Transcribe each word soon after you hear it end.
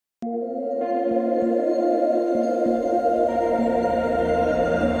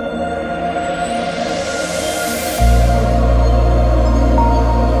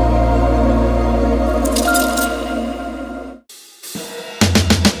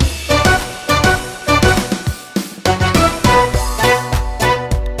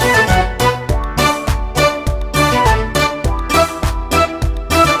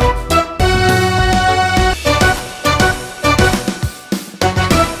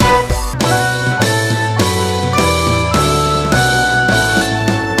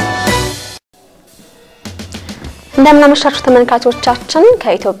እንደምን አመሻችሁ ተመልካቾቻችን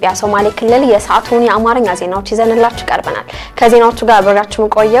ከኢትዮጵያ ሶማሌ ክልል የሰዓቱን የአማርኛ ዜናዎች ይዘንላችሁ ቀርበናል ከዜናዎቹ ጋር አብራችሁ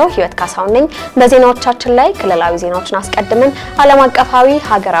ቆየው ህይወት ካሳው ነኝ በዜናዎቻችን ላይ ክልላዊ ዜናዎችን አስቀድመን ዓለም አቀፋዊ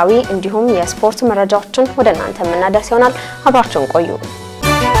ሀገራዊ እንዲሁም የስፖርት መረጃዎችን ወደ እናንተ እናደርስ ይሆናል አብራችሁን ቆዩ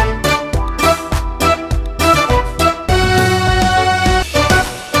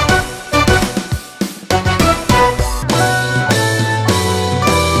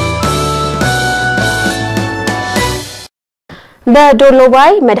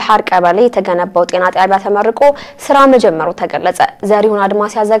በዶሎባይ መድሃር ቀበሌ የተገነባው ጤና ጣቢያ ተመርቆ ስራ መጀመሩ ተገለጸ ዘሪሁን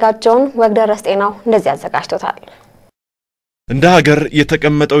አድማስ ያዘጋጀውን ወግደረስ ጤናው እንደዚህ ያዘጋጅቶታል እንደ ሀገር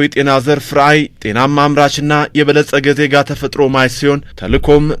የተቀመጠው የጤና ዘርፍ ራዕይ ጤናማ አምራችና የበለጸገ ዜጋ ተፈጥሮ ማየት ሲሆን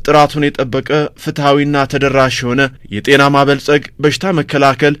ተልኮም ጥራቱን የጠበቀ ፍትሃዊና ተደራሽ የሆነ የጤና ማበልጸግ በሽታ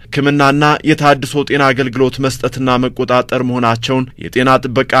መከላከል ሕክምናና የታድሶ ጤና አገልግሎት መስጠትና መቆጣጠር መሆናቸውን የጤና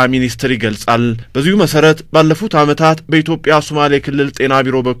ጥበቃ ሚኒስቴር ይገልጻል በዚሁ መሰረት ባለፉት ዓመታት በኢትዮጵያ ሶማሌ ክልል ጤና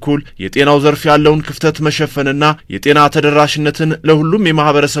ቢሮ በኩል የጤናው ዘርፍ ያለውን ክፍተት መሸፈንና የጤና ተደራሽነትን ለሁሉም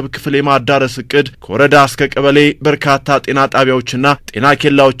የማህበረሰብ ክፍል የማዳረስ እቅድ ከወረዳ እስከ ቀበሌ በርካታ ጤና ጣቢያዎችና ጤና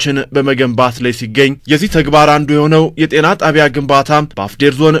ኬላዎችን በመገንባት ላይ ሲገኝ የዚህ ተግባር አንዱ የሆነው የጤና ጣቢያ ግንባታ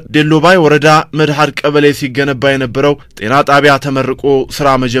በአፍዴር ዞን ዴሎባይ ወረዳ መድሃር ቀበሌ ሲገነባ የነበረው ጤና ጣቢያ ተመርቆ ስራ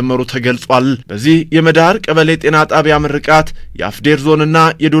መጀመሩ ተገልጿል በዚህ የመድሃር ቀበሌ ጤና ጣቢያ ምርቃት የአፍዴር ዞንና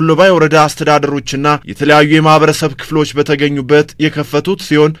የዶሎባይ ወረዳ አስተዳደሮችና የተለያዩ የማህበረሰብ ክፍሎች በተገኙበት የከፈቱት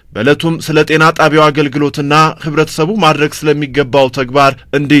ሲሆን በለቱም ስለ ጤና ጣቢያው አገልግሎትና ህብረተሰቡ ማድረግ ስለሚገባው ተግባር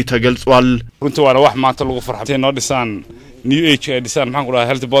እንዲህ ተገልጿል new age edisan maxaan ku dhahay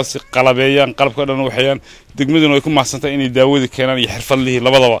health boss qalabeeyaan qalabka dhan waxayaan degmaduna ay ku maasantay inay daawada keenan iyo xirfadlihi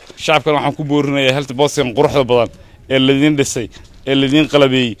labadaba shacabkana waxaan ku boorinayaa health boss quruxda badan ee ladin dhisay ee ladin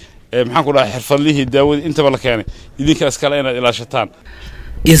qalabeeyay maxaan ku dhahay xirfadlihi daawada inta bala keenay idinka iskala inaad ilaashataan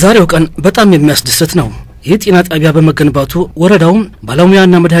የዛሬው ቀን በጣም የሚያስደስት ነው የጤና ጣቢያ በመገንባቱ ወረዳው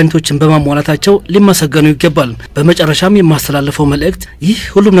ባለሙያና መድኃኒቶችን በማሟላታቸው ሊመሰገኑ ይገባል በመጨረሻም የማስተላለፈው መልእክት ይህ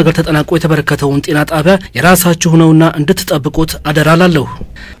ሁሉም ነገር ተጠናቆ የተበረከተውን ጤና ጣቢያ የራሳችሁ ነውና እንድትጠብቁት አደራላለሁ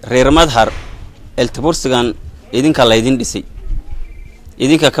reer madhar eltibursigan idinka la idin dhisay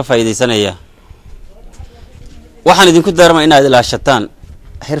idinka ka faa'iideysanaya waxaan idinku daarma inaad ilaashataan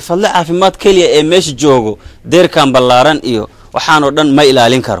xirfadle caafimaad kaliya ee meesha joogo deerkan ballaaran iyo waxaan oo dhan ma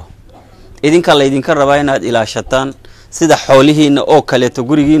ilaalin karo idinka la idinka rabaa inaad ilaashataan sida xoolihiina oo kaleeto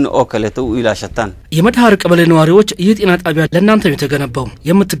gurigiina oo kaleeto u ilaashataan የመድሃር ቀበሌ ነዋሪዎች ይህ ጤና ጣቢያ ለእናንተ የተገነባው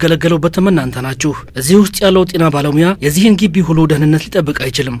የምትገለገለው በተመናንተ ናችሁ እዚህ ውስጥ ያለው ጤና ባለሙያ የዚህን ግቢ ሁሉ ደህንነት ሊጠብቅ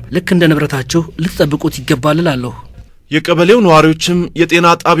አይችልም ልክ እንደ ንብረታችሁ ልትጠብቁት ይገባል እላለሁ የቀበሌው ነዋሪዎችም የጤና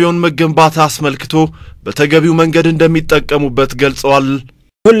ጣቢያውን መገንባት አስመልክቶ በተገቢው መንገድ እንደሚጠቀሙበት ገልጸዋል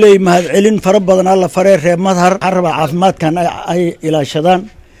كل ما علن فربنا الله فرير مظهر حرب عافمات كان إلى شدان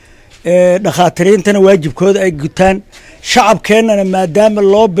دخاترين تنا واجب كود أي قتان شعب كنا ما دام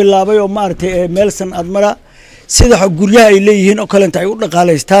الله بالله بيو مارتي ميلسن أدمرا سيد حقولها إليهن أكلن تعيون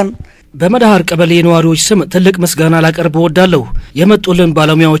قالستان በመድሃር ቀበሌ ነዋሪዎች ስም ትልቅ መስጋና ላቀርብ ወዳለሁ የመጡልን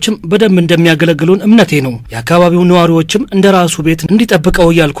ባለሙያዎችም በደም እንደሚያገለግሉን እምነቴ ነው የአካባቢው ነዋሪዎችም እንደራሱ ቤት እንዲጠብቀው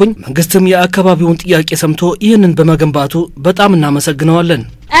ያልኩኝ መንግስትም የአካባቢውን ጥያቄ ሰምቶ ይህንን በመገንባቱ በጣም እናመሰግናለን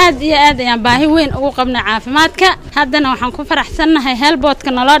aad ya baahi weyn ugu qabna caafimaadka haddana waxaan ku faraxsanahay helboodka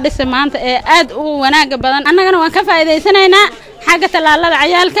naloo dhisay maanta ee aad u wanaag badan annagana waan ka faa'iideysanaynaa xagga talaalada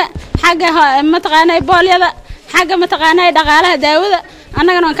ciyaalka xagga mataqaanay boolyada xagga mataqaanay dhaqaalaha daawada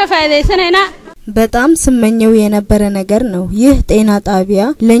annagana waan ka faa'iideysanaynaa በጣም ስመኘው የነበረ ነገር ነው ይህ ጤና ጣቢያ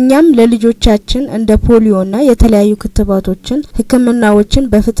ለኛም ለልጆቻችን እንደ ፖሊዮና የተለያዩ ክትባቶችን ህክምናዎችን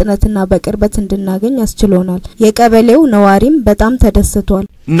በፍጥነትና በቅርበት እንድናገኝ ያስችሎናል የቀበሌው ነዋሪም በጣም ተደስቷል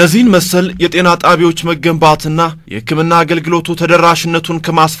እነዚህን መሰል የጤና ጣቢያዎች መገንባትና የህክምና አገልግሎቱ ተደራሽነቱን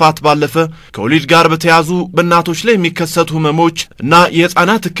ከማስፋት ባለፈ ከወሊድ ጋር በተያዙ በእናቶች ላይ የሚከሰቱ ህመሞች እና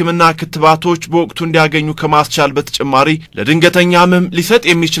የህፃናት ህክምና ክትባቶች በወቅቱ እንዲያገኙ ከማስቻል በተጨማሪ ለድንገተኛ ህመም ሊሰጥ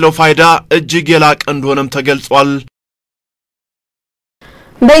የሚችለው ፋይዳ እጅግ የላቀ እንደሆነም ተገልጿል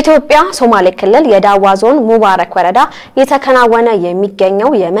በኢትዮጵያ ሶማሌ ክልል የዳዋ ዞን ሙባረክ ወረዳ የተከናወነ የሚገኘው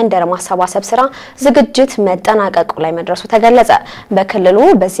የመንደር ማሰባሰብ ስራ ዝግጅት መጠናቀቁ ላይ መድረሱ ተገለጸ። በክልሉ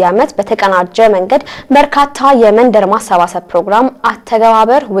በዚህ ዓመት በተቀናጀ መንገድ በርካታ የመንደር ማሰባሰብ ፕሮግራም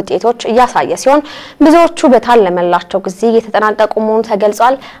አተገባበር ውጤቶች እያሳየ ሲሆን ብዙዎቹ በታለመላቸው ጊዜ የተጠናቀቁ መሆኑ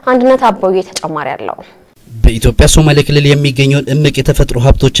ተገልጿል። አንድነት አቦዬ ተጨማሪ አለው። በኢትዮጵያ ሶማሌ ክልል የሚገኙን እምቅ የተፈጥሮ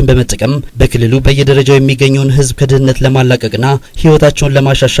ሀብቶችን በመጠቀም በክልሉ በየደረጃው የሚገኙን ህዝብ ከድህነት ለማላቀቅና ህይወታቸውን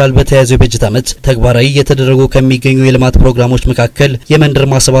ለማሻሻል በተያያዘው በጀት ዓመት ተግባራዊ የተደረጉ ከሚገኙ የልማት ፕሮግራሞች መካከል የመንደር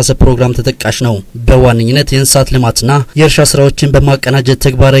ማሰባሰብ ፕሮግራም ተጠቃሽ ነው። በዋነኝነት የእንስሳት ልማትና የእርሻ ስራዎችን በማቀናጀት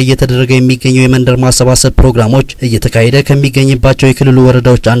ተግባራዊ የተደረገ የሚገኘው የመንደር ማሰባሰብ ፕሮግራሞች እየተካሄደ ከሚገኝባቸው የክልሉ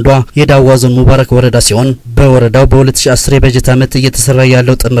ወረዳዎች አንዷ የዳዋ ዞን ሙባረክ ወረዳ ሲሆን በወረዳው በ2010 የበጀት ዓመት እየተሰራ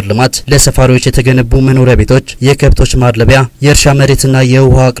ያለው ጥምር ልማት ለሰፋሪዎች የተገነቡ መኖሪያ ቤቶች የከብቶች ማድለቢያ የእርሻ መሬትና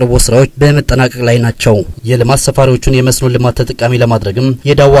የውሃ አቅርቦት ስራዎች በመጠናቀቅ ላይ ናቸው። የልማት ሰፋሪዎቹን የመስኖ ልማት ተጠቃሚ ለማድረግም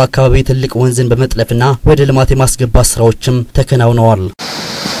የዳዋ አካባቢ ትልቅ ወንዝን በመጥለፍና ወደ ልማት የማስገባት ስራዎችም ተከናውነዋል።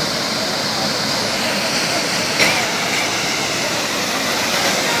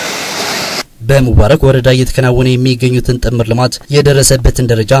 በሙባረክ ወረዳ እየተከናወነ የሚገኙትን ጥምር ልማት የደረሰበትን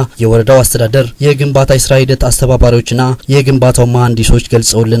ደረጃ የወረዳው አስተዳደር የግንባታ ስራ ሂደት አስተባባሪዎችና የግንባታው መሐንዲሶች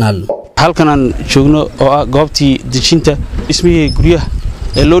ገልጸውልናል። halkanan joogno oo goobtii dejinta ismihii guryaha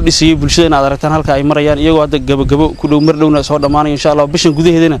ee loo dhisay bulshada aad aragtaan halka ay marayaan iyagoo hadda gabagabo ku dhow mar dhowna soo dhamaanay insha Allah bishan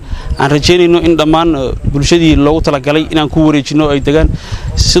gudaheedana aan rajeynayno in dhammaan bulshadii loogu talagalay inaan ku wareejino ay degaan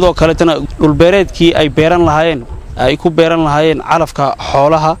sidoo kale tan dhul beereedkii ay beeran lahaayeen calafka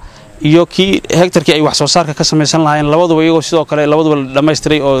xoolaha iyo kii hektarkii ay wax soo saarka ka sameeysan lahaayeen labaduba iyagoo sidoo kale labaduba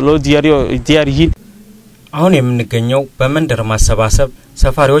dhameystiray oo loo diyaariyo diyaar yihiin አሁን የምንገኘው በመንደር ማሰባሰብ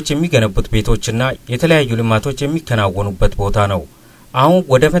ሰፋሪዎች የሚገነቡት ቤቶችና የተለያዩ ልማቶች የሚከናወኑበት ቦታ ነው። አሁን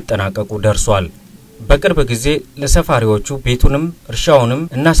ወደ መጠናቀቁ ደርሷል። በቅርብ ጊዜ ለሰፋሪዎቹ ቤቱንም እርሻውንም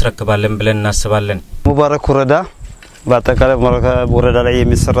እናስረክባለን ብለን እናስባለን። ሙባረክ ወረዳ በአጠቃላይ ሙባረክ ወረዳ ላይ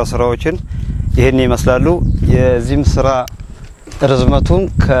የሚሰራ ስራዎችን ይሄን ይመስላሉ። የዚህም ስራ ርዝመቱን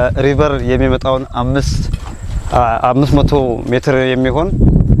ከሪቨር የሚመጣውን 500 ሜትር የሚሆን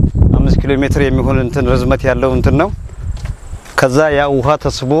 5 ኪሎ ሜትር የሚሆን እንትን ርዝመት ያለው እንትን ነው። ከዛ ያ ውሃ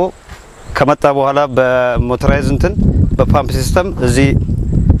ተስቦ ከመጣ በኋላ በሞተራይዝ እንትን በፓምፕ ሲስተም እዚህ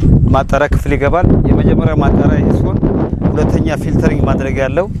ማጣሪያ ክፍል ይገባል። የመጀመሪያው ማጣሪያ ሲሆን ሁለተኛ ፊልተሪንግ ማድረግ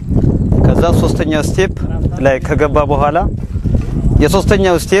ያለው ከዛ ሶስተኛው ስቴፕ ላይ ከገባ በኋላ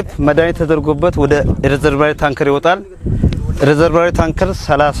የሶስተኛው ስቴፕ መድኃኒት ተደርጎበት ወደ ሪዘርቫሪ ታንከር ይወጣል። ሪዘርቫሪ ታንከር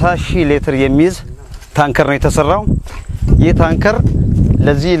 30,000 ሊትር የሚይዝ ታንከር ነው የተሰራው። ይህ ታንከር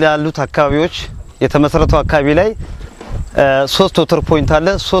ለዚህ ላሉት አካባቢዎች የተመሰረተው አካባቢ ላይ 3 ወተር ፖይንት አለ።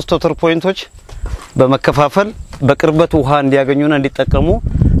 3 ወተር ፖይንቶች በመከፋፈል በቅርበት ውሃ እንዲያገኙና እንዲጠቀሙ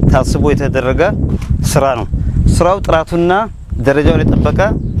ታስቦ የተደረገ ስራ ነው። ስራው ጥራቱና ደረጃውን የጠበቀ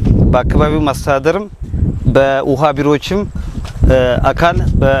በአካባቢው ማስተዳደርም በውሃ ቢሮዎችም አካል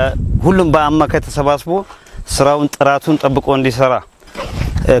በሁሉም በአማካይ ተሰባስቦ ስራውን ጥራቱን ጠብቆ እንዲሰራ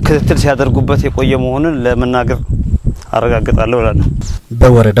ክትትል ሲያደርጉበት የቆየ መሆኑን ለመናገር አረጋግጣለሁ እላለሁ።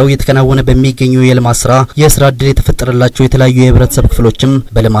 በወረዳው የተከናወነ በሚገኘው የልማት ስራ የስራ ዕድል የተፈጠረላቸው የተለያዩ የህብረተሰብ ክፍሎችም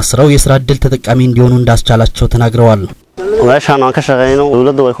በልማት ስራው የስራ ዕድል ተጠቃሚ እንዲሆኑ እንዳስቻላቸው ተናግረዋል። ወይሻና ከሸቀይነው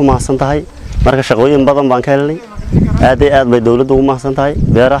dawladdu way ku mahadsan tahay marka shaqooyin badan baan ka helnay aad bay dawladdu u mahadsan tahay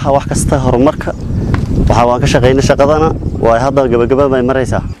beeraha wax kasta horumarka waxa waan ka shaqeynay shaqadana way hadda gabagaba bay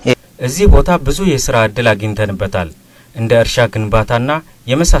maraysaa እዚህ ቦታ ብዙ የስራ ዕድል አግኝተንበታል። እንደ እርሻ ግንባታና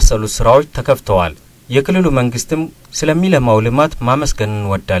የመሳሰሉ ስራዎች ተከፍተዋል። የክልሉ መንግስትም ስለሚለማው ልማት ማመስገን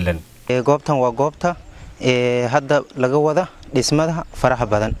እንወዳለን። goobtan waa goobta hadda laga wada dhismada faraha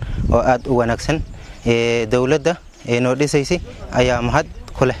badan oo aad u wanaagsan dawladda noo dhisaysay ayaa mahad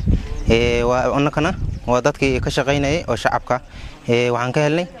ku leh annagana waa dadkii ka shaqeynayay oo shacabka waxaan ka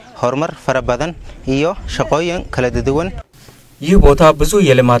helnay horumar fara badan iyo shaqooyin kala duwan ይህ ቦታ ብዙ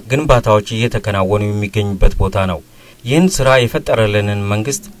የልማት ግንባታዎች እየተከናወኑ የሚገኙበት ቦታ ነው። ይህን ስራ የፈጠረልንን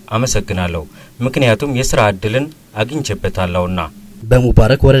መንግስት አመሰግናለሁ። ምክንያቱም የስራ ዕድልን አግኝቼበታለሁና።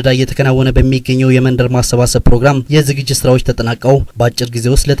 በሙባረክ ወረዳ እየተከናወነ በሚገኘው የመንደር ማሰባሰብ ፕሮግራም የዝግጅት ስራዎች ተጠናቀው በአጭር ጊዜ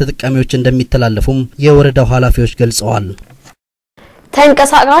ውስጥ ለተጠቃሚዎች እንደሚተላለፉም የወረዳው ኃላፊዎች ገልጸዋል።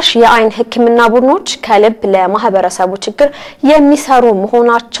 ተንቀሳቃሽ የአይን ህክምና ቡድኖች ከልብ ለማህበረሰቡ ችግር የሚሰሩ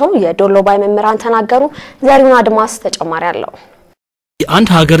መሆናቸው የዶሎባይ መምህራን ተናገሩ። ዘሪሁን አድማስ ተጨማሪ አለው። የአንድ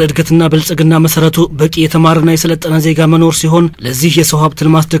ሀገር እድገትና ብልጽግና መሰረቱ በቂ የተማረና የሰለጠነ ዜጋ መኖር ሲሆን ለዚህ የሰው ሀብት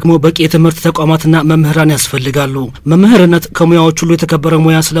ልማት ደግሞ በቂ የትምህርት ተቋማትና መምህራን ያስፈልጋሉ። መምህርነት ከሙያዎች ሁሉ የተከበረ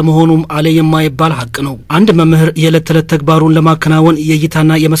ሙያ ስለመሆኑም አለ የማይባል ሀቅ ነው። አንድ መምህር የዕለት ተዕለት ተግባሩን ለማከናወን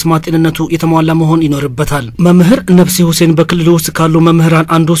የእይታና የመስማት ጤንነቱ የተሟላ መሆን ይኖርበታል። መምህር ነፍሲ ሁሴን በክልሉ ውስጥ ካሉ መምህራን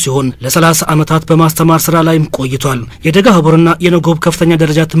አንዱ ሲሆን ለ30 ዓመታት በማስተማር ስራ ላይም ቆይቷል። የደጋ ሀቡርና የነጎብ ከፍተኛ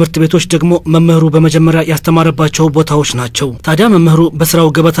ደረጃ ትምህርት ቤቶች ደግሞ መምህሩ በመጀመሪያ ያስተማረባቸው ቦታዎች ናቸው። ታዲያ መምህሩ በስራው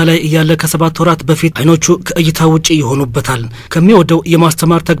ገበታ ላይ እያለ ከ7 ወራት በፊት አይኖቹ ከእይታ ውጪ ይሆኑበታል። ከሚወደው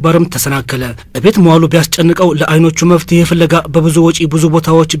የማስተማር ተግባርም ተሰናከለ። እቤት መዋሉ ቢያስጨንቀው ለአይኖቹ መፍትሄ ፍለጋ በብዙ ወጪ ብዙ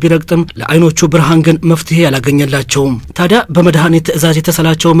ቦታዎች ቢረግጥም ለአይኖቹ ብርሃን ግን መፍትሄ ያላገኘላቸውም። ታዲያ በመድኃኒት ትዕዛዝ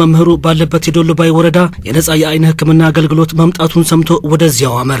የተሰላቸው መምህሩ ባለበት የዶሎባይ ወረዳ የነጻ የአይን ሕክምና አገልግሎት መምጣቱን ሰምቶ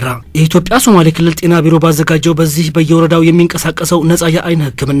ወደዚያው አመራ። የኢትዮጵያ ሶማሌ ክልል ጤና ቢሮ ባዘጋጀው በዚህ በየወረዳው የሚንቀሳቀሰው ነጻ የአይን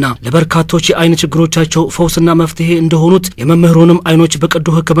ሕክምና ለበርካቶች የአይን ችግሮቻቸው ፈውስና መፍትሄ እንደሆኑት የመምህሩንም አይኖች በቀዶ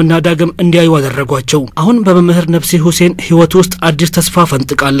ሕክምና ዳግም እንዲያዩ አደረጓቸው። አሁን በመምህር ነፍሲ ሁሴን ህይወት ውስጥ አዲስ ተስፋ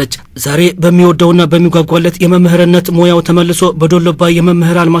ፈንጥቃለች። ዛሬ በሚወደውና በሚጓጓለት የመምህርነት ሙያው ተመልሶ በዶሎባይ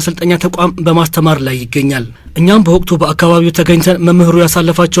የመምህራን ማሰልጠኛ ተቋም በማስተማር ላይ ይገኛል። እኛም በወቅቱ በአካባቢው ተገኝተን መምህሩ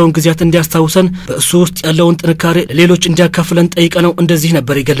ያሳለፋቸውን ጊዜያት እንዲያስታውሰን በእሱ ውስጥ ያለውን ጥንካሬ ለሌሎች እንዲያካፍለን ጠይቀነው እንደዚህ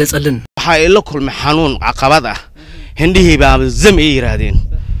ነበር ይገለጸልን። ሀይለኩል መሐኑን አቀባዳ እንዲህ ባብዝም ይራዴን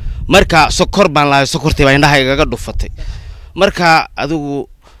marka sokor baan la sokortay baa indhahayga dhufatay marka adigu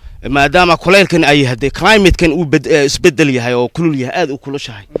maadaama kuleelkan ay yahay climate kan uu isbedel yahay oo kulul yahay aad u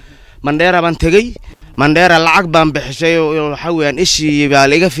kulushahay mandheera baan tagay mandheera lacag baan bixisay waxa weeyaan ishii baa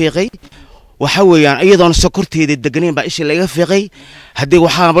laga fiiqay waxa weeyaan iyadoon sokorteeda deganeen baa ishii laga fiiqay hadii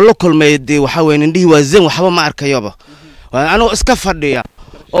waxa la kulmay waxa weeyaan indhihi waa zin waxba ma arkayoba anoo iska fadhiya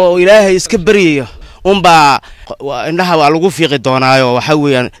oo ilaahay iska bariyo umba indhaha waa lagu fiiqi doonaayo waxa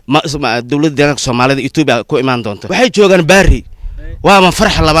weeyaan dawladda Soomaalida Itoobiya ku imaan doonto waxay joogan baari waa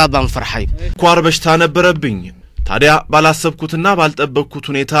farx labaad baan farxay ቋርበሽታ ነበረብኝ። ታዲያ ባላሰብኩትና ባልጠበቅኩት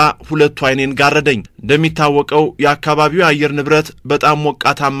ሁኔታ ሁለቱ አይኔን ጋረደኝ። እንደሚታወቀው የአካባቢው አየር ንብረት በጣም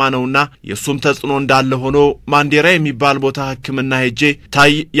ሞቃታማ ነውና የሱም ተጽዕኖ እንዳለ ሆኖ ማንዴራ የሚባል ቦታ ሕክምና ሄጄ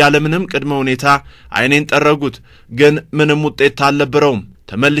ታይ ያለምንም ቅድመ ሁኔታ አይኔን ጠረጉት። ግን ምንም ውጤት አልነበረውም።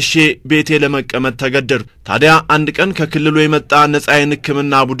 ተመልሼ ቤቴ ለመቀመጥ ተገደድኩ። ታዲያ አንድ ቀን ከክልሉ የመጣ ነጻ የአይን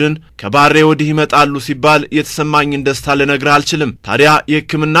ሕክምና ቡድን ከባሬ ወዲህ ይመጣሉ ሲባል የተሰማኝን ደስታ ልነግርህ አልችልም። ታዲያ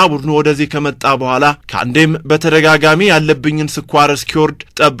የሕክምና ቡድኑ ወደዚህ ከመጣ በኋላ ከአንዴም በተደጋጋሚ ያለብኝን ስኳር እስኪወርድ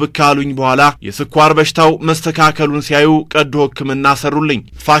ጠብቅ ካሉኝ በኋላ የስኳር በሽታው መስተካከሉን ሲያዩ ቀዶ ሕክምና ሰሩልኝ።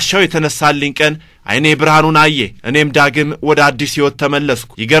 ፋሻው የተነሳልኝ ቀን አይኔ ብርሃኑን አየ። እኔም ዳግም ወደ አዲስ ህይወት ተመለስኩ።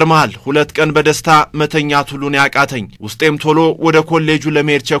 ይገርማል 2 ቀን በደስታ መተኛት ሁሉን ያቃተኝ። ውስጤም ቶሎ ወደ ኮሌጁ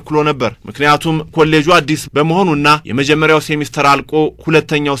ለመሄድ ቸኩሎ ነበር። ምክንያቱም ኮሌጁ አዲስ በመሆኑና የመጀመሪያው ሴሚስተር አልቆ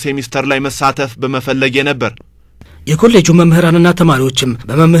ሁለተኛው ሴሚስተር ላይ መሳተፍ በመፈለጌ ነበር። የኮሌጁ መምህራንና ተማሪዎችም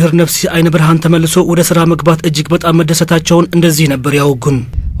በመምህር ነፍሲ አይን ብርሃን ተመልሶ ወደ ስራ መግባት እጅግ በጣም መደሰታቸውን እንደዚህ ነበር ያውጉን።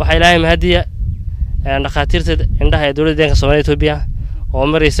 waxay ilaahay mahadiya dhaqaatiirta indhaha ee dawladda Soomaaliya Itoobiya oo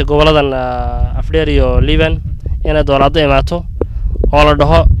maraysa goboladan Afdheer iyo Liban inay dawladda imaato oo la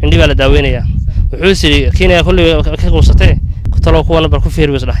dhaho indhi baa la daaweynaya wuxuu sii Kenya kulli ka quusatay ku talo kuwa bar ku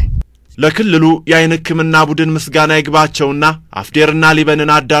fiirbiis dhahay ለክልሉ የአይን ሕክምና ቡድን ምስጋና ይግባቸውና አፍዴርና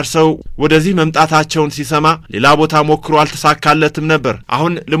ሊበንን አዳርሰው ወደዚህ መምጣታቸውን ሲሰማ ሌላ ቦታ ሞክሮ አልተሳካለትም ነበር።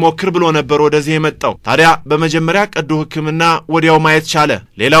 አሁን ልሞክር ብሎ ነበር ወደዚህ የመጣው። ታዲያ በመጀመሪያ ቀዶ ሕክምና ወዲያው ማየት ቻለ።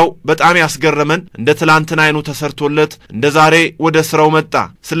 ሌላው በጣም ያስገረመን እንደ ትላንትና አይኑ ተሰርቶለት እንደ ዛሬ ወደ ስራው መጣ።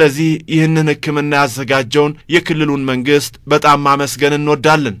 ስለዚህ ይህንን ሕክምና ያዘጋጀውን የክልሉን መንግስት በጣም ማመስገን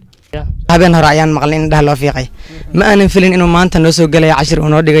እንወዳለን። habeen hore ayaan maqlay in dhaha loo fiiqay ma aanan filin inuu maanta noo soo galay 10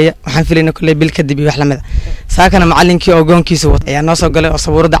 oo dhigaya waxaan filayna kulay bil kadib wax lamid saakana macallinkii oo goonkiisa wata ayaa noo soo galay oo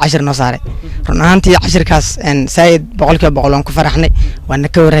sabuurada 10 noo saaray run ahaantii 10kaas saayid 100% aan ku faraxnay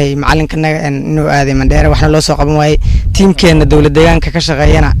waana ka waray macallinkana inuu aaday Mandheera waxna loo soo qaban waayay tiimkeena dawladda deegaanka ka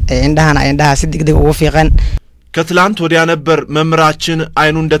shaqeeyana indhaha si degdeg ugu fiiqan ከትላንት ወዲያ ነበር መምራችን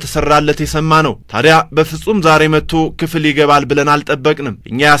አይኑ እንደተሰራለት የሰማነው። ታዲያ በፍጹም ዛሬ መጥቶ ክፍል ይገባል ብለን አልጠበቅንም።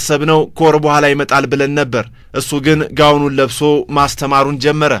 እኛ ያሰብነው ኮር በኋላ ይመጣል ብለን ነበር። እሱ ግን ጋውኑን ለብሶ ማስተማሩን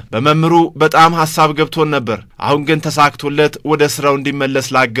ጀመረ። በመምሩ በጣም ሐሳብ ገብቶን ነበር። አሁን ግን ተሳክቶለት ወደ ስራው እንዲመለስ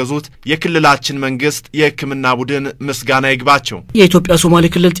ላገዙት የክልላችን መንግስት የሕክምና ቡድን ምስጋና ይግባቸው። የኢትዮጵያ ሶማሌ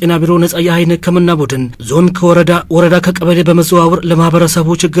ክልል ጤና ቢሮ ነጻ የአይን ሕክምና ቡድን ዞን ከወረዳ ወረዳ ከቀበሌ በመዘዋወር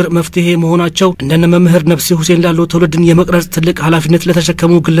ለማህበረሰቡ ችግር መፍትሄ መሆናቸው እንደነ መምህር ነፍሲ ሁሴን ላሉ ትውልድን የመቅረጽ ትልቅ ኃላፊነት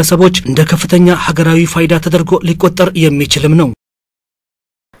ለተሸከሙ ግለሰቦች እንደ ከፍተኛ ሀገራዊ ፋይዳ ተደርጎ ሊቆጠር የሚችልም ነው።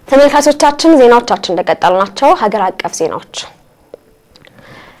 ተመልካቾቻችን ዜናዎቻችን እንደቀጠሉ ናቸው። ሀገር አቀፍ ዜናዎች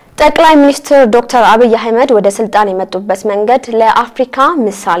ጠቅላይ ሚኒስትር ዶክተር አብይ አህመድ ወደ ስልጣን የመጡበት መንገድ ለአፍሪካ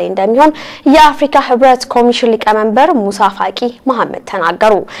ምሳሌ እንደሚሆን የአፍሪካ ህብረት ኮሚሽን ሊቀመንበር ሙሳ ፋቂ መሐመድ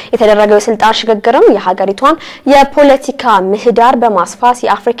ተናገሩ። የተደረገው የስልጣን ሽግግርም የሀገሪቷን የፖለቲካ ምህዳር በማስፋት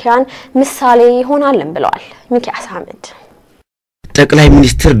የአፍሪካውያን ምሳሌ ይሆናልም ብለዋል። ሚኪያስ አህመድ ጠቅላይ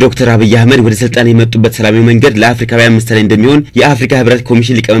ሚኒስትር ዶክተር አብይ አህመድ ወደ ስልጣን የመጡበት ሰላማዊ መንገድ ለአፍሪካውያን ምሳሌ እንደሚሆን የአፍሪካ ህብረት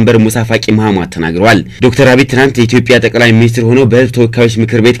ኮሚሽን ሊቀመንበር ሙሳ ፋቂ መሐመድ ተናግረዋል። ዶክተር አብይ ትናንት የኢትዮጵያ ጠቅላይ ሚኒስትር ሆነው በህዝብ ተወካዮች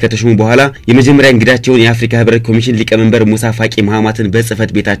ምክር ቤት ከተሾሙ በኋላ የመጀመሪያ እንግዳቸውን የአፍሪካ ህብረት ኮሚሽን ሊቀመንበር ሙሳ ፋቂ መሐመድን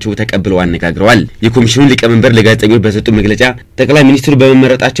በጽህፈት ቤታቸው ተቀብለው አነጋግረዋል። የኮሚሽኑ ሊቀመንበር ለጋዜጠኞች በሰጡት መግለጫ ጠቅላይ ሚኒስትሩ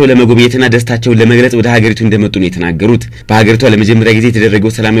በመመረጣቸው ለመጎብኘትና ደስታቸውን ለመግለጽ ወደ ሀገሪቱ እንደመጡ ነው የተናገሩት። በሀገሪቷ ለመጀመሪያ ጊዜ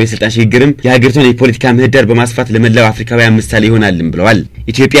የተደረገው ሰላማዊ ስልጣን ሽግግርም የሀገሪቷን የፖለቲካ ምህዳር በማስፋት ለመላው አፍሪካውያን ምሳሌ ይሆናል ብለዋል።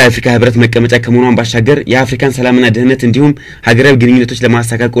 ኢትዮጵያ የአፍሪካ ህብረት መቀመጫ ከመሆኗን ባሻገር የአፍሪካን ሰላምና ደህንነት እንዲሁም ሀገራዊ ግንኙነቶች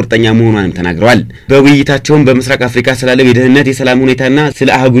ለማስተካከል ቁርጠኛ መሆኗንም ተናግረዋል። በውይይታቸውም በምስራቅ አፍሪካ ስላለው የደህንነት የሰላም ሁኔታና ስለ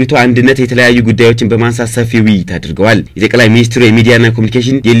አህጉሪቱ አንድነት የተለያዩ ጉዳዮችን በማንሳት ሰፊ ውይይት አድርገዋል። የጠቅላይ ሚኒስትሩ የሚዲያና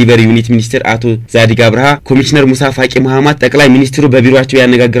ኮሙኒኬሽን የሊቨር ዩኒት ሚኒስትር አቶ ዛዲግ አብርሃ ኮሚሽነር ሙሳ ፋቂ መሐመድ ጠቅላይ ሚኒስትሩ በቢሮአቸው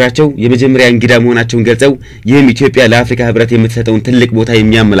ያነጋገራቸው የመጀመሪያ እንግዳ መሆናቸውን ገልጸው ይህም ኢትዮጵያ ለአፍሪካ ህብረት የምትሰጠውን ትልቅ ቦታ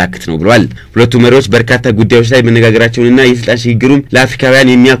የሚያመላክት ነው ብለዋል። ሁለቱ መሪዎች በርካታ ጉዳዮች ላይ መነጋገራቸውንና የስልጣን ሽግግሩም ለአፍሪካውያን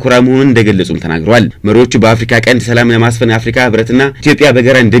የሚያኮራ መሆኑን እንደገለጹም ተናግረዋል። መሪዎቹ በአፍሪካ ቀንድ ሰላም ለማስፈን አፍሪካ ህብረትና ኢትዮጵያ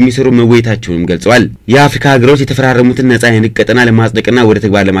በጋራ እንደሚሰሩ መወያየታቸውንም ገልጸዋል። የአፍሪካ ሀገሮች የተፈራረሙትን ነጻ የንግድ ቀጠና ለማጽደቅና ወደ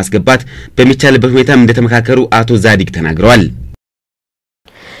ተግባር ለማስገባት በሚቻልበት ሁኔታም እንደተመካከሩ አቶ ዛዲግ ተናግረዋል።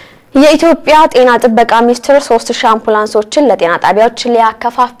 የኢትዮጵያ ጤና ጥበቃ ሚኒስቴር 3000 አምቡላንሶችን ለጤና ጣቢያዎች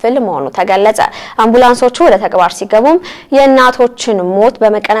ሊያከፋፍል መሆኑ ተገለጸ። አምቡላንሶቹ ወደ ተግባር ሲገቡም የእናቶችን ሞት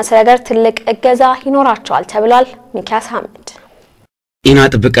በመቀነስ ረገድ ትልቅ እገዛ ይኖራቸዋል ተብሏል። ሚኪያስ አህመድ ጤና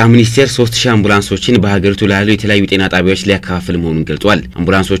ጥበቃ ሚኒስቴር 3000 አምቡላንሶችን በሀገሪቱ ላሉ የተለያዩ ጤና ጣቢያዎች ሊያከፋፍል መሆኑን ገልጿል።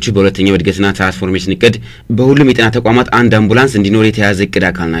 አምቡላንሶቹ በሁለተኛው እድገትና ትራንስፎርሜሽን እቅድ በሁሉም የጤና ተቋማት አንድ አምቡላንስ እንዲኖር የተያዘ እቅድ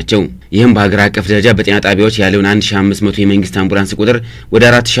አካል ናቸው። ይህም በሀገር አቀፍ ደረጃ በጤና ጣቢያዎች ያለውን 1500 የመንግስት አምቡላንስ ቁጥር ወደ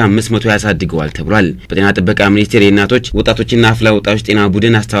 4500 ያሳድገዋል ተብሏል። በጤና ጥበቃ ሚኒስቴር የእናቶች ወጣቶችና አፍላ ወጣቶች ጤና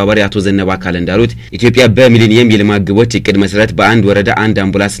ቡድን አስተባባሪ አቶ ዘነባ አካል እንዳሉት ኢትዮጵያ በሚሊኒየም የልማት ግቦች እቅድ መሰረት በአንድ ወረዳ አንድ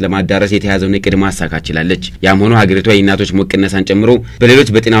አምቡላንስ ለማዳረስ የተያዘውን እቅድ ማሳካት ችላለች። ያም ሆኖ ሀገሪቷ የእናቶች ሞት ቅነሳን ጨምሮ በሌሎች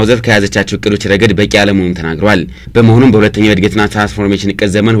በጤናው ዘርፍ ከያዘቻቸው እቅዶች ረገድ በቂ አለመሆኑን ተናግረዋል። በመሆኑም በሁለተኛው እድገትና ትራንስፎርሜሽን እቅድ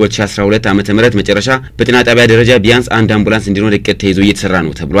ዘመን 2012 ዓ.ም መጨረሻ በጤና ጣቢያ ደረጃ ቢያንስ አንድ አምቡላንስ እንዲኖር እቅድ ተይዞ እየተሰራ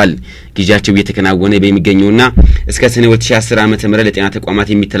ነው ተብሏል። ጊዜያቸው እየተከናወነ በሚገኘውና እስከ ሰኔ 2010 ዓ.ም ለጤና ተቋማት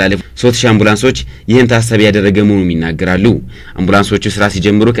የሚተላለፉ 3000 አምቡላንሶች ይህን ታሳቢ ያደረገ መሆኑን ይናገራሉ። አምቡላንሶቹ ስራ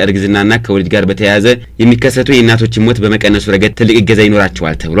ሲጀምሩ ከእርግዝናና ከወሊድ ጋር በተያያዘ የሚከሰቱ የእናቶችን ሞት በመቀነሱ ረገድ ትልቅ እገዛ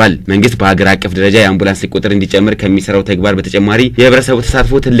ይኖራቸዋል ተብሏል። መንግስት በሀገር አቀፍ ደረጃ የአምቡላንስ ቁጥር እንዲጨምር ከሚሰራው ተግባር በተጨማሪ የህብረተሰቡ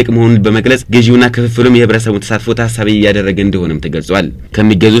ተሳትፎ ትልቅ መሆኑን በመግለጽ ግዢውና ክፍፍሉም የህብረተሰቡን ተሳትፎ ታሳቢ ያደረገ እንደሆነም ተገልጿል።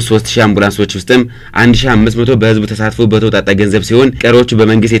 ከሚገዙ 3000 አምቡላንሶች ውስጥም 1500 በህዝቡ ተሳትፎ በተወጣጣ ገንዘብ ሲሆን ቀሪዎቹ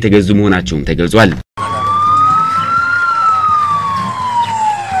በመንግስት የተገዙ መሆናቸውም ተገልጿል።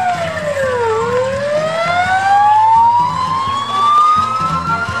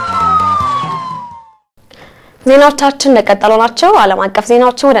 ዜናዎቻችን እንደቀጠሉ ናቸው። ዓለም አቀፍ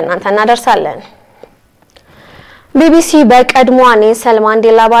ዜናዎችን ወደ እናንተ እናደርሳለን። ቢቢሲ በቀድሞ ኔልሰን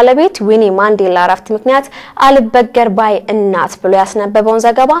ማንዴላ ባለቤት ዊኒ ማንዴላ ረፍት ምክንያት አልበገር ባይ እናት ብሎ ያስነበበውን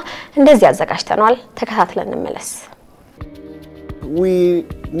ዘገባ እንደዚህ አዘጋጅተናል። ተከታትለን እንመለስ። We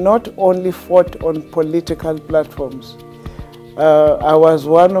not only fought on political platforms. I was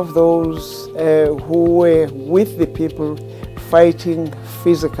one of those who were with the people fighting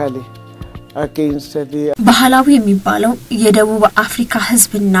physically against the ባህላዊ የሚባለው የደቡብ አፍሪካ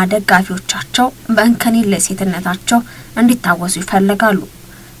ህዝብና ደጋፊዎቻቸው በእንከኔለሽ ሴትነታቸው እንዲታወሱ ይፈልጋሉ።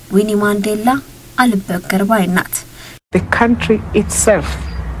 ዊኒ ማንዴላ አልበገር ባይ ናት። The country itself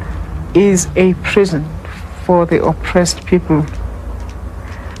is a prison for the oppressed people.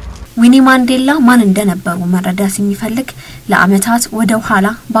 ዊኒ ማንዴላ ማን እንደነበሩ መረዳት የሚፈልግ ለአመታት ወደ ኋላ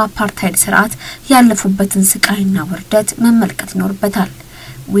በአፓርታይድ ስርዓት ያለፉበትን ስቃይና ውርደት መመልከት ይኖርበታል።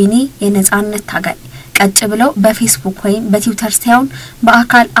 ዊኒ የነጻነት ታጋይ ቀጭ ብለው በፌስቡክ ወይም በትዊተር ሳይሆን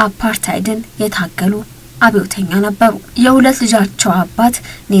በአካል አፓርታይድን የታገሉ አብዮተኛ ነበሩ። የሁለት ልጆቻቸው አባት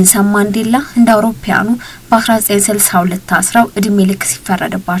ኔልሰን ማንዴላ እንደ አውሮፓውያኑ በ1962 ታስረው እድሜ ልክ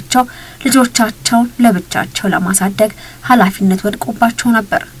ሲፈረድባቸው ልጆቻቸውን ለብቻቸው ለማሳደግ ኃላፊነት ወድቆባቸው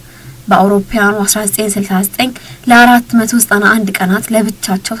ነበር። በአውሮፓውያኑ 1969 ለ491 ቀናት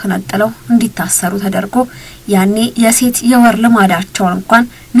ለብቻቸው ተነጥለው እንዲታሰሩ ተደርጎ ያኔ የሴት የወር ልማዳቸውን እንኳን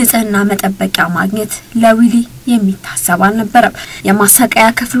ንጽህና መጠበቂያ ማግኘት ለዊሊ የሚታሰብ አልነበረም። የማሰቃያ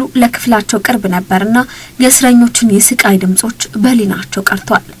ክፍሉ ለክፍላቸው ቅርብ ነበርና የእስረኞችን የስቃይ ድምጾች በሊናቸው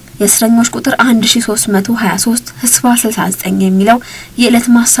ቀርቷል። የእስረኞች ቁጥር 1323 ህስባ 69 የሚለው የዕለት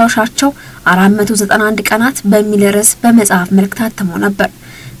ማስታወሻቸው 491 ቀናት በሚል ርዕስ በመጽሐፍ መልክ ታትሞ ነበር።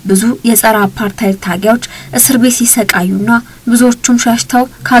 ብዙ የጸረ አፓርታይድ ታጋዮች እስር ቤት ሲሰቃዩና ብዙዎቹም ሸሽተው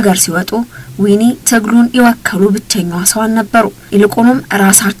ከሀገር ሲወጡ ዊኒ ትግሉን የወከሉ ብቸኛዋ ሰው ነበሩ። ይልቁንም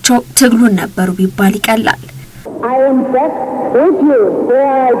ራሳቸው ትግሉን ነበሩ ቢባል ይቀላል። I am back with you where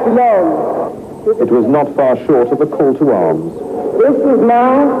I belong. It was not far short of a call to arms. This is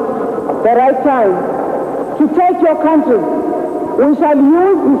now the right time to take your country. We shall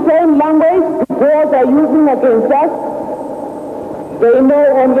use the same language both are using against us. They know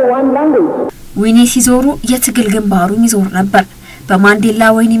only one language. ዊኒ ሲዞሩ የትግል ግንባሩን ይዞር ነበር። በማንዴላ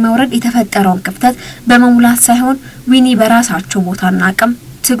ወይኒ መውረድ የተፈጠረውን ክፍተት በመሙላት ሳይሆን ዊኒ በራሳቸው ቦታና አቅም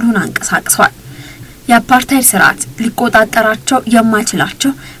ትግሉን አንቀሳቅሰዋል። የአፓርታይድ ስርዓት ሊቆጣጠራቸው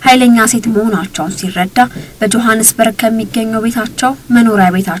የማይችላቸው ኃይለኛ ሴት መሆናቸውን ሲረዳ በጆሃንስበርግ ከሚገኘው ቤታቸው መኖሪያ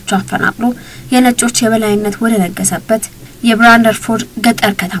ቤታቸው አፈናቅሎ የነጮች የበላይነት ወደ ነገሰበት የብራንደርፎርድ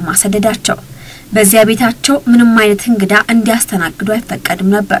ገጠር ከተማ ሰደዳቸው። በዚያ ቤታቸው ምንም አይነት እንግዳ እንዲያስተናግዱ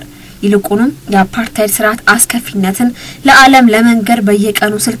አይፈቀድም ነበር። ይልቁንም የአፓርታይድ ስርዓት አስከፊነትን ለዓለም ለመንገር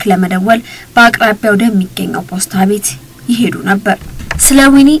በየቀኑ ስልክ ለመደወል በአቅራቢያው ወደሚገኘው ፖስታ ቤት ይሄዱ ነበር። ስለ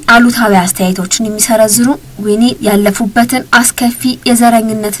ዊኒ አሉታዊ አስተያየቶችን የሚሰረዝሩ ዊኒ ያለፉበትን አስከፊ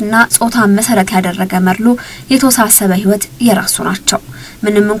የዘረኝነትና ጾታን መሰረት ያደረገ መርሎ የተወሳሰበ ህይወት የራሱ ናቸው።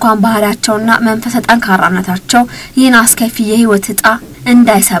 ምንም እንኳን ባህሪያቸውና መንፈሰ ጠንካራነታቸው ይህን አስከፊ የህይወት ዕጣ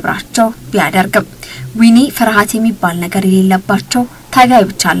እንዳይሰብራቸው ቢያደርግም ዊኒ ፍርሃት የሚባል ነገር የሌለባቸው ታጋይ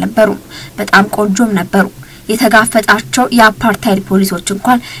ብቻ አልነበሩ፣ በጣም ቆንጆም ነበሩ። የተጋፈጣቸው የአፓርታይድ ፖሊሶች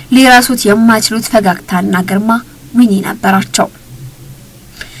እንኳን ሊረሱት የማይችሉት ፈገግታና ግርማ ዊኒ ነበራቸው።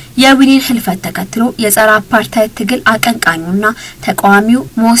 የዊኒን ህልፈት ተከትሎ የጸረ አፓርታይድ ትግል አቀንቃኙና ተቃዋሚው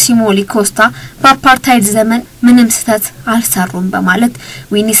ሞሲሞ ሊኮስታ በአፓርታይድ ዘመን ምንም ስህተት አልሰሩም በማለት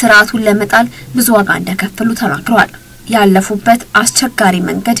ዊኒ ስርዓቱን ለመጣል ብዙ ዋጋ እንደከፈሉ ተናግረዋል። ያለፉበት አስቸጋሪ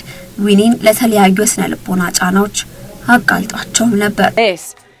መንገድ ዊኒን ለተለያዩ የስነ ልቦና ጫናዎች አጋልጧቸውም ነበር።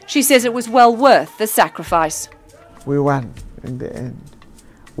 She says it was well worth the sacrifice. We won in the end.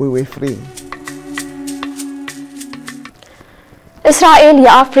 We were free. እስራኤል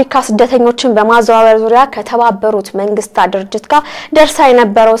የአፍሪካ ስደተኞችን በማዘዋወር ዙሪያ ከተባበሩት መንግስታት ድርጅት ጋር ደርሳ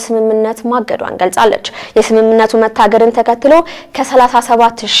የነበረው ስምምነት ማገዷን ገልጻለች። የስምምነቱ መታገድን ተከትሎ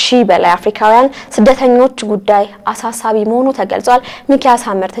ከ37000 በላይ አፍሪካውያን ስደተኞች ጉዳይ አሳሳቢ መሆኑ ተገልጿል። ሚኪያስ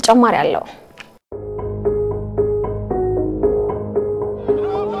አመር ተጨማሪ አለው።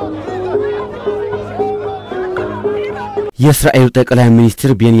 የእስራኤል ጠቅላይ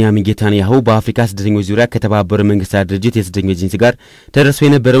ሚኒስትር ቤንያሚን ኔታንያሁ በአፍሪካ ስደተኞች ዙሪያ ከተባበሩት መንግስታት ድርጅት የስደተኞች ኤጀንሲ ጋር ተደርሶ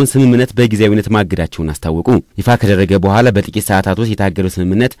የነበረውን ስምምነት በጊዜያዊነት ማገዳቸውን አስታወቁ። ይፋ ከደረገ በኋላ በጥቂት ሰዓታት ውስጥ የታገደው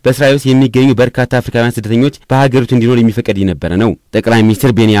ስምምነት በእስራኤል ውስጥ የሚገኙ በርካታ አፍሪካውያን ስደተኞች በሀገሪቱ እንዲኖር የሚፈቅድ የነበረ ነው። ጠቅላይ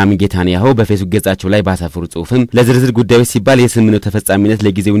ሚኒስትር ቤንያሚን ኔታንያሁ በፌስቡክ ገጻቸው ላይ ባሰፈሩት ጽሑፍም ለዝርዝር ጉዳዮች ሲባል የስምምነቱ ተፈጻሚነት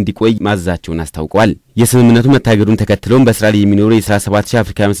ለጊዜው እንዲቆይ ማዘዛቸውን አስታውቀዋል። የስምምነቱ መታገዱን ተከትሎም በእስራኤል የሚኖሩ የ37000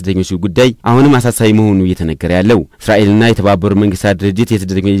 አፍሪካውያን ስደተኞች ጉዳይ አሁንም አሳሳቢ መሆኑ እየተነገረ ያለው እስራኤልና የተባበሩት መንግስታት ድርጅት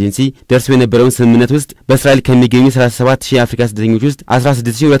የስደተኞች ኤጀንሲ ደርሶ የነበረውን ስምምነት ውስጥ በእስራኤል ከሚገኙ 37000 አፍሪካ ስደተኞች ውስጥ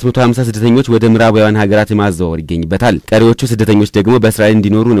 16250 ስደተኞች ወደ ምዕራባውያን ሀገራት ማዘዋወር ይገኝበታል። ቀሪዎቹ ስደተኞች ደግሞ በእስራኤል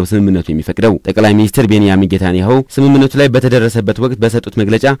እንዲኖሩ ነው ስምምነቱ የሚፈቅደው። ጠቅላይ ሚኒስትር ቤንያሚን ኔታንያሁ ስምምነቱ ላይ በተደረሰበት ወቅት በሰጡት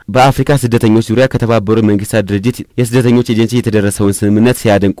መግለጫ በአፍሪካ ስደተኞች ዙሪያ ከተባበሩት መንግስታት ድርጅት የስደተኞች ኤጀንሲ የተደረሰውን ስምምነት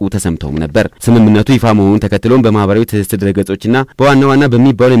ሲያደንቁ ተሰምተውም ነበር። ስምምነቱ ይፋ መሆኑን ተከትሎም በማህበራዊ ትስስር ድረገጾችና በዋና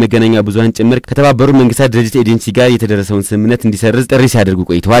በሚባሉ የመገናኛ ብዙሃን ጭምር ከተባበሩት መንግስታት ድርጅት ኤጀንሲ ጋር የተደረሰውን ስምምነት እንዲሰርዝ ጥሪ ሲያደርጉ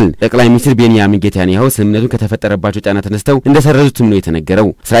ቆይተዋል። ጠቅላይ ሚኒስትር ቤንያሚን ኔታንያሁ ስምምነቱን ከተፈጠረባቸው ጫና ተነስተው እንደሰረዙትም ነው የተነገረው።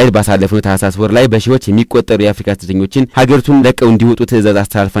 እስራኤል ባሳለፈው ታህሳስ ወር ላይ በሺዎች የሚቆጠሩ የአፍሪካ ስደተኞችን ሀገሪቱን ለቀው እንዲወጡ ትዕዛዝ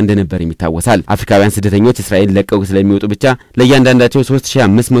አስተላልፋ እንደነበር የሚታወሳል። አፍሪካውያን ስደተኞች እስራኤል ለቀው ስለሚወጡ ብቻ ለእያንዳንዳቸው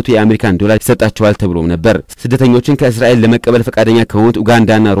 $3500 የአሜሪካን ዶላር ይሰጣቸዋል ተብሎም ነበር። ስደተኞችን ከእስራኤል ለመቀበል ፈቃደኛ ከሆኑት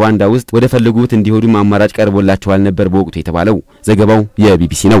ኡጋንዳና ሩዋንዳ ውስጥ ወደ ፈለጉት እንዲሄዱ አማራጭ ቀርቦላቸዋል ነበር በወቅቱ የተባለው። ዘገባው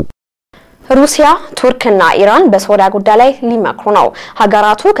የቢቢሲ ነው። ሩሲያ ቱርክና ኢራን በሶሪያ ጉዳይ ላይ ሊመክሩ ነው።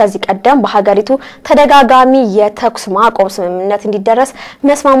 ሀገራቱ ከዚህ ቀደም በሀገሪቱ ተደጋጋሚ የተኩስ ማቆም ስምምነት እንዲደረስ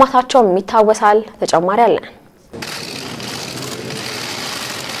መስማማታቸው የሚታወሳል። ተጨማሪ አለ።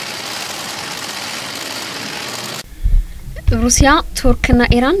 ሩሲያ ቱርክና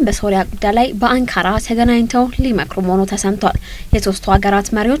ኢራን በሶሪያ ጉዳይ ላይ በአንካራ ተገናኝተው ሊመክሩ መሆኑ ተሰምቷል። የሶስቱ ሀገራት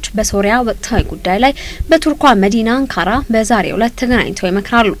መሪዎች በሶሪያ ወቅታዊ ጉዳይ ላይ በቱርኳ መዲና አንካራ በዛሬው ዕለት ተገናኝተው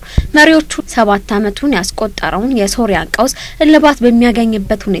ይመክራሉ። መሪዎቹ 7 ዓመቱን ያስቆጠረውን የሶሪያ ቀውስ እልባት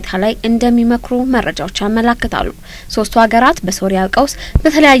በሚያገኝበት ሁኔታ ላይ እንደሚመክሩ መረጃዎች ያመለክታሉ። ሶስቱ ሀገራት በሶሪያ ቀውስ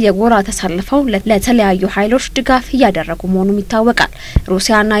በተለያየ ጎራ ተሰልፈው ለተለያዩ ኃይሎች ድጋፍ እያደረጉ መሆኑም ይታወቃል።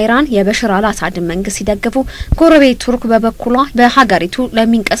 ሩሲያና ኢራን የበሽር አልአሳድን መንግስት ሲደግፉ፣ ጎረቤት ቱርክ በኩሏ በሀገሪቱ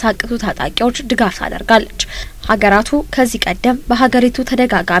ለሚንቀሳቀሱ ታጣቂዎች ድጋፍ ታደርጋለች። ሀገራቱ ከዚህ ቀደም በሀገሪቱ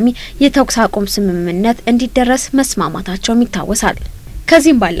ተደጋጋሚ የተኩስ አቁም ስምምነት እንዲደረስ መስማማታቸው ይታወሳል።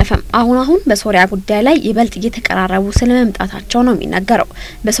 ከዚህም ባለፈም አሁን በሶሪያ ጉዳይ ላይ ይበልጥ እየተቀራረቡ ስለመምጣታቸው ነው የሚነገረው።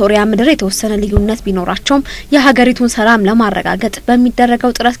 በሶሪያ ምድር የተወሰነ ልዩነት ቢኖራቸውም የሀገሪቱን ሰላም ለማረጋገጥ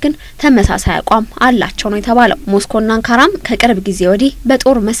በሚደረገው ጥረት ግን ተመሳሳይ አቋም አላቸው ነው የተባለው። ሞስኮና አንካራም ከቅርብ ጊዜ ወዲህ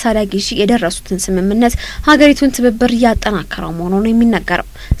በጦር መሳሪያ ግዢ የደረሱትን ስምምነት ሀገሪቱን ትብብር እያጠናከረው መሆኑ ነው የሚነገረው።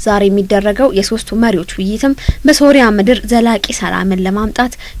 ዛሬ የሚደረገው የሶስቱ መሪዎች ውይይትም በሶሪያ ምድር ዘላቂ ሰላምን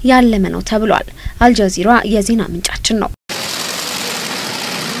ለማምጣት ያለመ ነው ተብሏል። አልጀዚራ የዜና ምንጫችን ነው።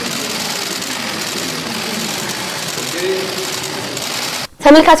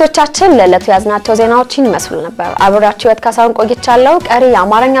 ተመልካቾቻችን ለዕለቱ ያዝናቸው ዜናዎችን ይመስሉ ነበር። አብራችሁ ህይወት ካሳውን ቆይቻለሁ። ቀሪ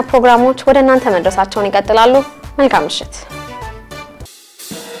የአማርኛ ፕሮግራሞች ወደ እናንተ መድረሳቸውን ይቀጥላሉ። መልካም ምሽት።